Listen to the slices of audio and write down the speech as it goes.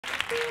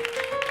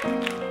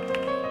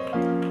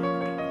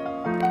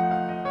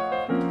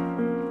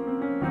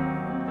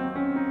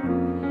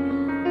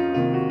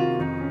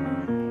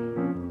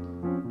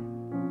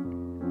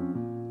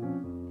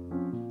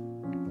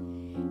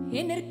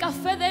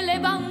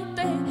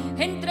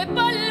entre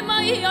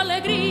palma y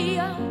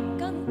alegría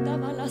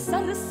cantaba la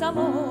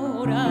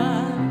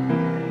zarzamora.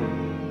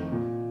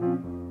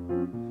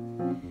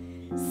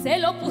 Se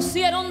lo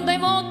pusieron de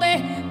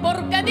mote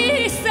porque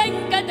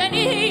dicen que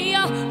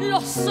tenía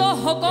los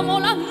ojos como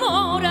las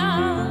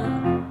moras.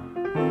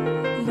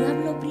 Le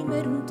habló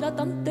primero un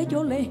tratante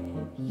Yolé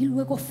y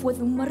luego fue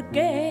de un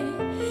marqués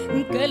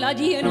que la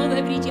llenó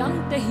de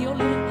brillantes y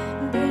olé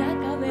de la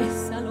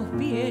cabeza a los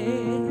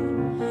pies.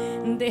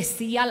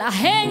 Decía la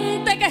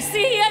gente que si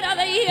era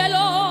de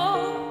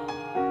hielo,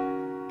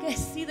 que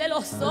si de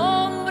los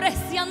hombres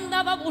se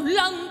andaba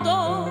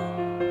burlando,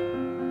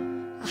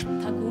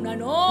 hasta que una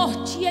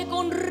noche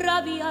con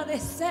rabia de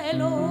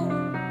celo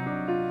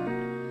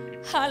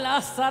a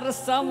la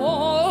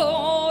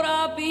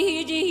zarzamora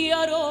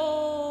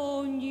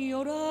pillaron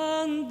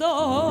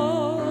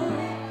llorando.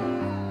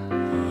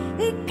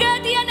 ¿Qué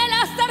tiene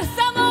la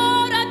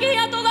zarzamora que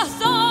a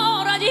todas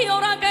horas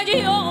llora,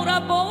 que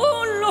llora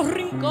por los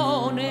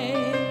rincones?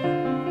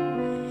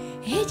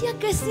 Ella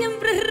que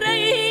siempre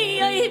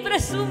reía y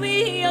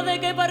presumía de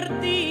que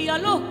partía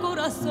los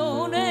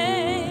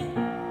corazones.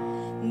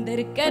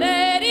 Del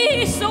querer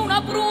hizo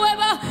una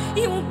prueba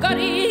y un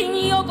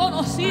cariño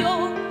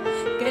conoció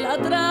que la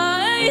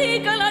trae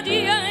y que la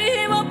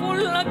lleva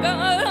por la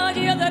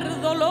calle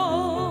del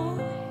dolor.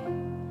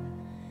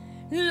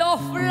 Los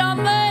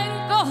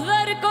flamencos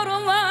del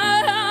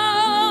Coromán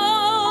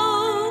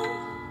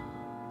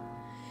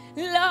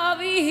la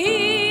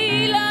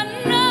vigilan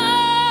a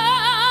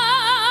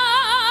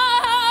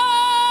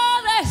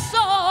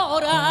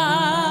deshora,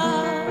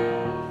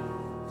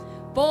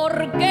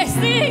 porque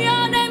si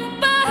han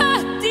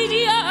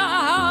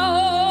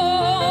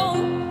empastillado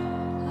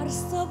al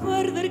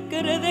saber del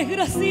querer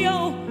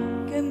desgraciado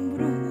que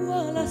embrujó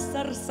a la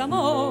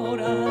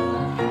zarzamora.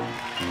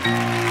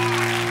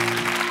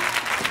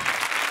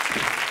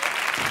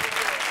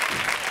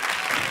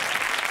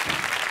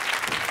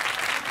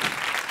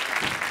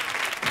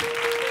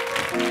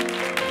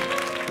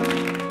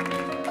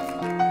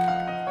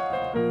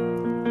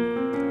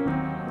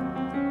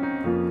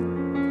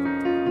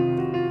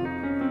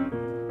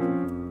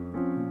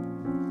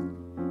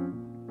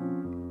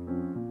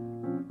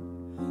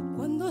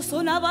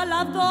 Sonaba a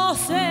las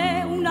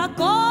 12 una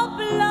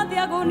copla de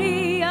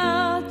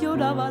agonía,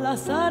 lloraba la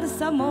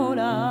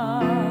zarzamora.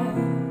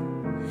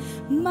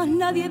 Mas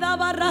nadie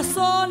daba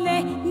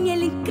razones, ni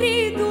el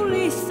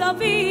incrédulo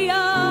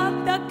sabía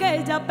de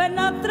aquella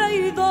pena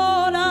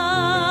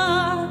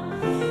traidora.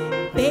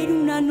 Pero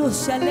una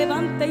noche al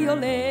levante y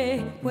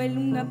olé, fue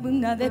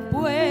una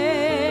después,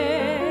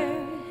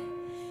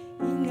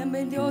 y me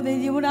metió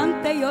de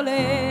llorante y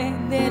olé,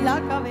 de la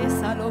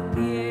cabeza a los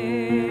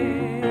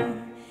pies.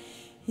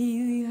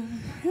 Y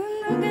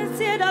no que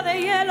si era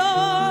de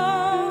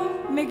hielo,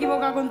 me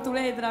equivoco con tu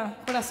letra,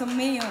 corazón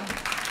mío.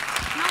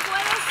 No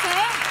puede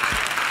ser.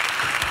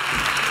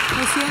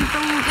 Lo siento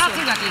mucho. Ya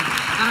sigue aquí,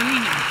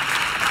 Carolina.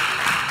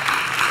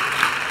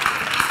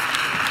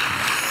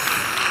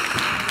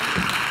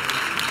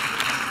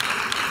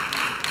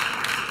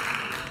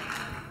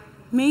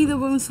 Me he ido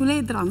con su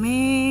letra.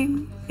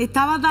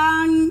 Estaba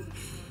tan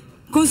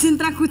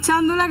concentrada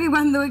escuchándola que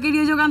cuando he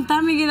querido yo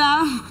cantar me he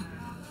quedado...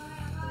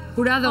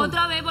 Jurado.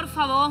 Otra vez, por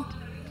favor.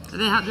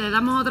 Le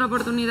damos otra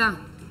oportunidad.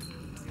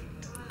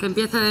 Que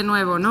empiece de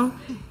nuevo, ¿no?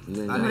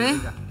 ¿Hombre?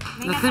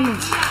 ¿Lo hacemos?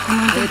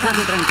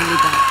 Estate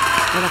tranquilita.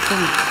 Lo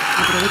hacemos.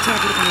 Aprovecha la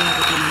oportunidad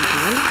que tienes aquí,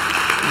 ¿vale?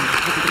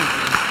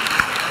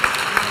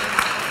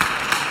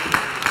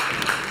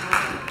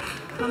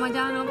 Vamos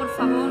allá, ¿no? Por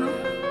favor, ¿no?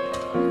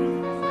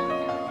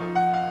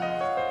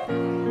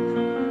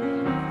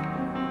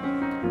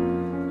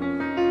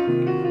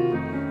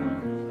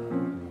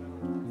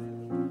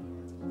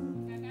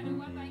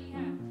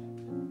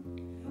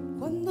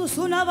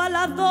 Sonaba a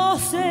las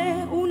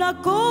 12 una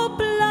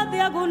copla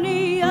de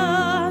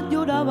agonía,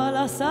 lloraba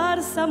la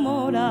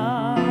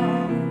zarzamora.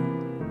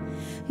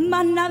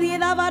 Mas nadie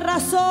daba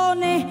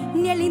razones,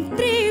 ni el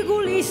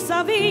intríngulis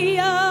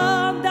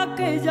sabía de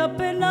aquella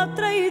pena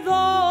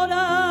traidora.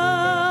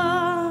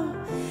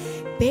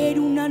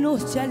 Pero una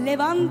noche al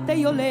levante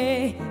y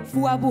olé,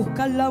 fue a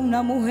buscarla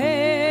una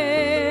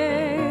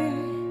mujer.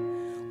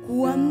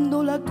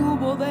 Cuando la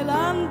tuvo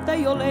delante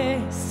y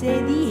olé,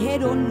 se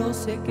dijeron no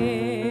sé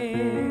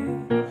qué.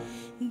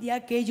 De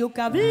aquello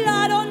que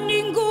hablaron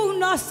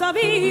ninguno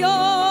sabía,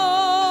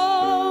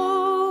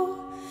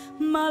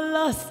 mas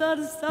la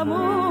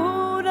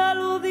zarzamora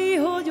lo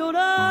dijo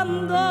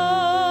llorando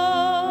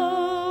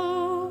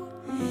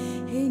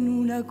en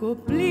una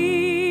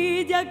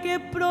coplilla que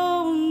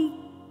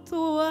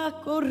pronto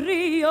ha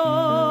corrido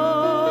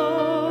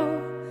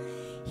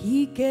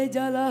y que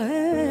ya la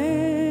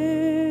gente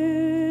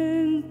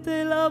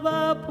la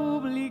va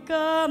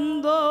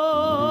publicando.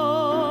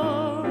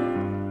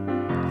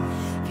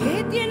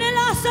 Que tiene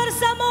la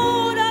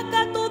zarzamora que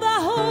a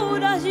todas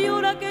horas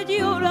llora, que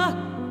llora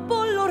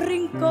por los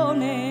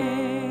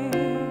rincones.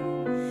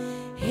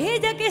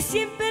 Ella que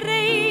siempre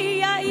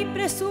reía y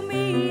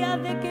presumía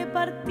de que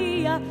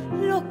partía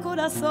los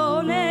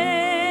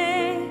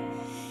corazones.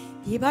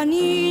 Lleva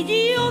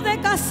anillo de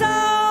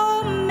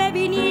casao, me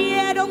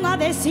vinieron a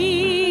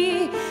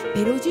decir,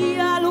 pero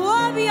ya lo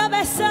había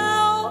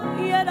besado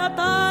y era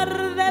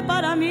tarde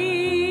para mí.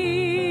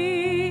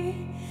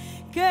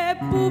 Que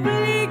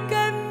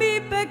publiquen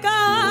mi pecado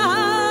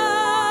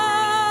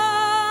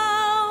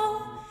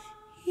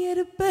y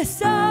el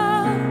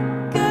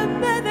pesar que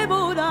me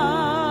devora,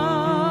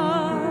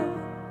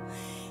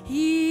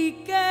 y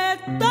que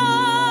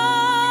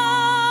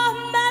todos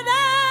me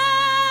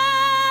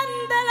den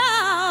de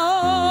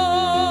lado.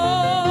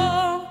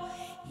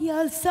 Y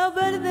al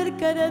saber del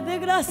querer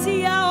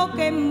desgraciado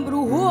que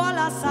embrujó a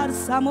la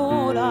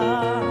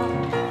zarzamora,